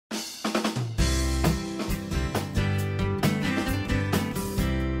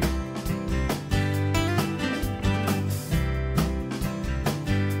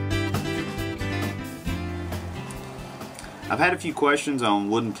I've had a few questions on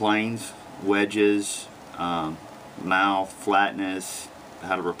wooden planes, wedges, mouth, flatness,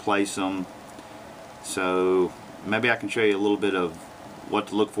 how to replace them. So maybe I can show you a little bit of what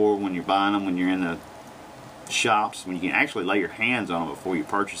to look for when you're buying them, when you're in the shops, when you can actually lay your hands on them before you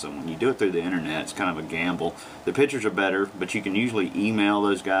purchase them. When you do it through the internet, it's kind of a gamble. The pictures are better, but you can usually email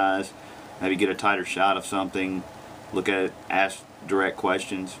those guys, maybe get a tighter shot of something, look at it, ask direct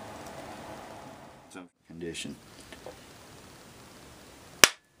questions. So, condition.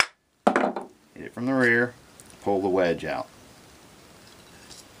 Hit it from the rear, pull the wedge out.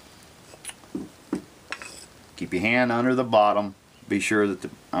 Keep your hand under the bottom, be sure that the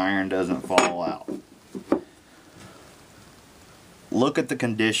iron doesn't fall out. Look at the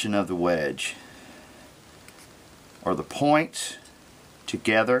condition of the wedge. Are the points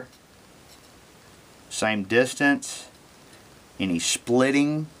together, same distance, any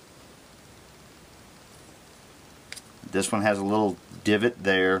splitting? This one has a little divot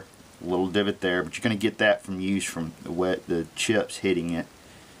there, but you're going to get that from use from the chips hitting it.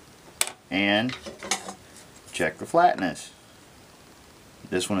 And check the flatness.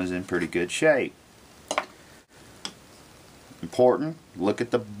 This one is in pretty good shape. Important, look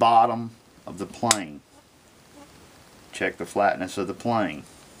at the bottom of the plane. Check the flatness of the plane.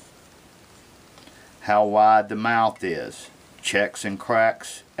 How wide the mouth is. Checks and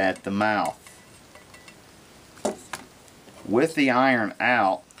cracks at the mouth. With the iron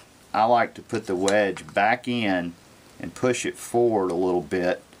out, I like to put the wedge back in and push it forward a little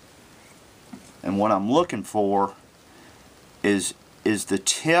bit. And what I'm looking for is the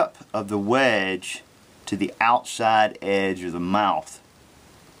tip of the wedge to the outside edge of the mouth.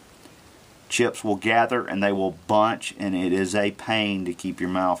 Chips will gather and they will bunch, and it is a pain to keep your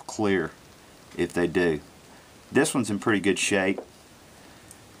mouth clear if they do. This one's in pretty good shape.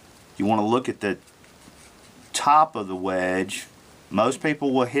 You want to look at the top of the wedge. Most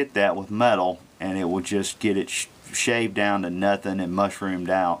people will hit that with metal and it will just get it shaved down to nothing and mushroomed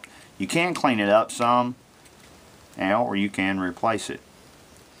out. You can clean it up some, or you can replace it.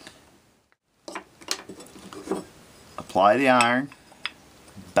 Apply the iron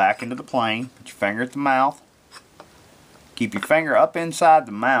back into the plane. Put your finger at the mouth. Keep your finger up inside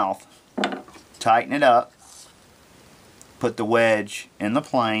the mouth. Tighten it up. Put the wedge in the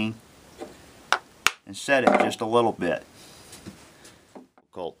plane and set it just a little bit.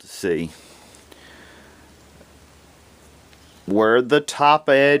 Difficult to see. Where the top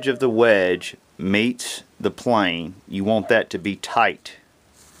edge of the wedge meets the plane, you want that to be tight.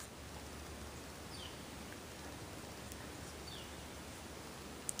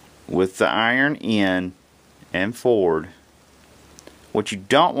 With the iron in and forward, what you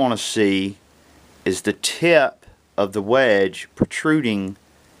don't want to see is the tip of the wedge protruding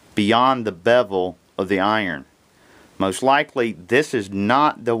beyond the bevel of the iron. Most likely this is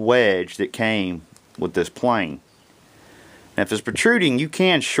not the wedge that came with this plane. Now if it's protruding, you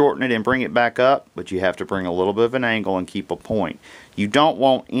can shorten it and bring it back up, but you have to bring a little bit of an angle and keep a point. You don't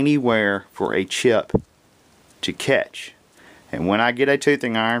want anywhere for a chip to catch. And when I get a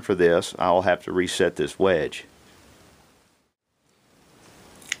toothing iron for this, I'll have to reset this wedge.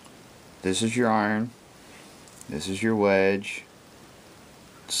 This is your iron. This is your wedge.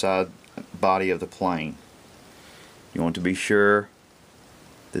 Side body of the plane. You want to be sure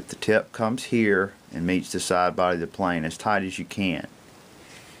that the tip comes here and meets the side body of the plane as tight as you can.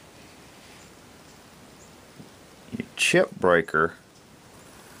 Your chip breaker,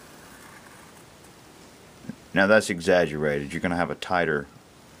 now that's exaggerated. You're going to have a tighter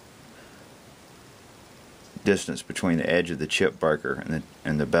distance between the edge of the chip breaker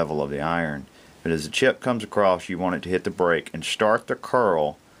and the bevel of the iron. But as the chip comes across, you want it to hit the brake and start the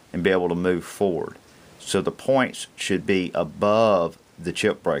curl and be able to move forward. So the points should be above the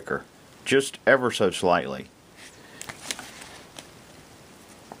chip breaker, just ever so slightly.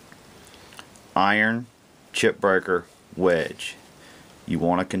 Iron, chip breaker, wedge. You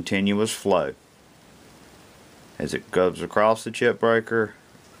want a continuous flow. As it goes across the chip breaker,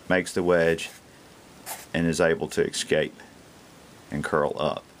 makes the wedge, and is able to escape and curl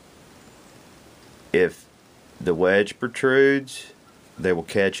up. If the wedge protrudes, they will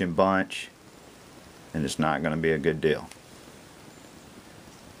catch and bunch, and it's not going to be a good deal.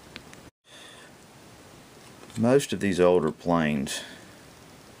 Most of these older planes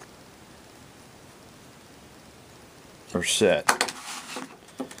are set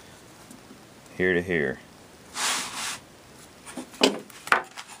here to here.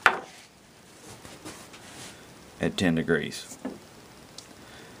 At 10 degrees.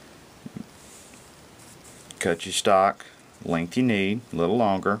 Cut your stock length you need, a little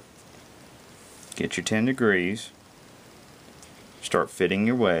longer. Get your 10 degrees. start fitting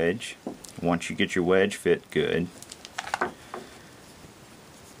your wedge. Once you get your wedge fit good,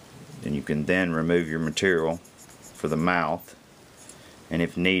 then you can then remove your material for the mouth, and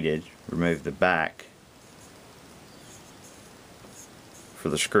if needed, remove the back for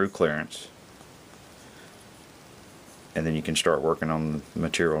the screw clearance. And then you can start working on the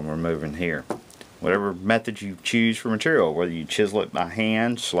material and removing here. Whatever method you choose for material, whether you chisel it by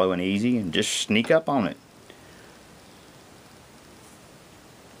hand, slow and easy, and just sneak up on it,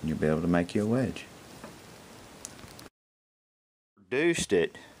 you'll be able to make you a wedge. Reduced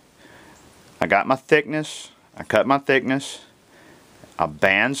it. I got my thickness, I cut my thickness, I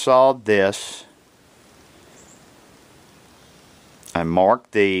bandsawed this, I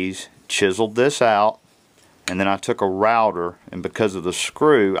marked these, chiseled this out, and then I took a router, and because of the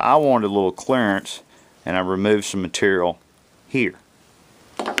screw, I wanted a little clearance, and I removed some material here.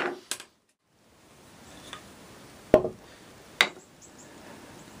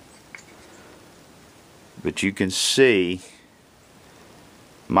 But you can see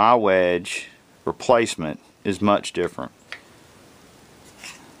my wedge replacement is much different.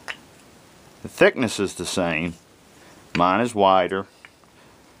 The thickness is the same. Mine is wider.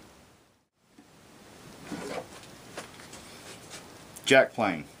 Jack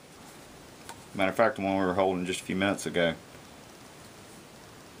plane. Matter of fact, the one we were holding just a few minutes ago.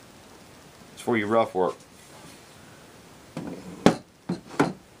 It's for your rough work.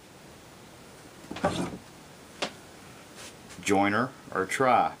 Joiner or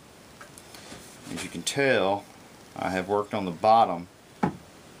try. As you can tell, I have worked on the bottom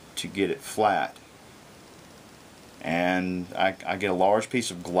to get it flat. And I get a large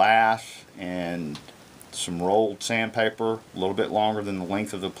piece of glass and some rolled sandpaper, a little bit longer than the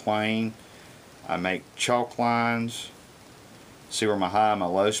length of the plane. I make chalk lines, see where my high and my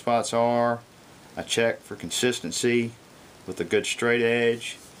low spots are. I check for consistency with a good straight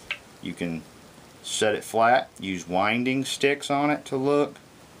edge. You can set it flat, use winding sticks on it to look,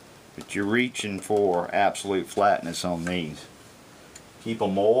 but you're reaching for absolute flatness on these. Keep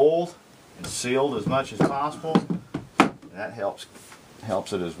them oiled and sealed as much as possible. That helps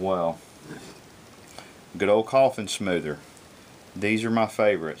it as well. Good old coffin smoother. These are my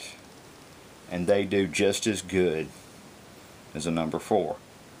favorites, and they do just as good as a number 4.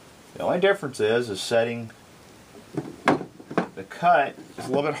 The only difference is setting the cut is a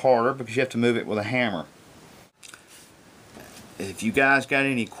little bit harder because you have to move it with a hammer. If you guys got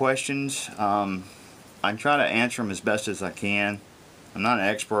any questions, I try to answer them as best as I can. I'm not an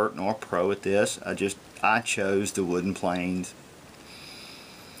expert nor a pro at this. I chose the wooden planes.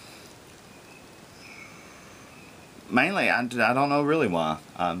 Mainly, I don't know really why.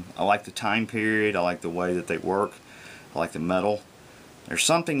 I like the time period. I like the way that they work. I like the metal. There's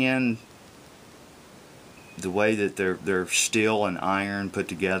something in the way that they're steel and iron put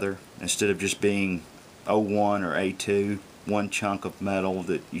together instead of just being O1 or A2, one chunk of metal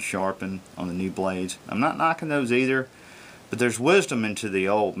that you sharpen on the new blades. I'm not knocking those either, but there's wisdom into the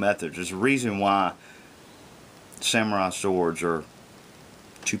old methods. There's a reason why samurai swords are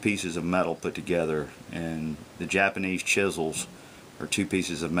 2 pieces of metal put together, and the Japanese chisels are 2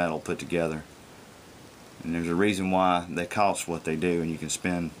 pieces of metal put together. And there's a reason why they cost what they do, and you can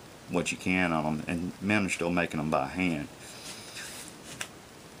spend what you can on them, and men are still making them by hand.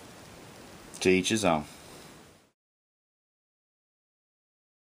 To each his own.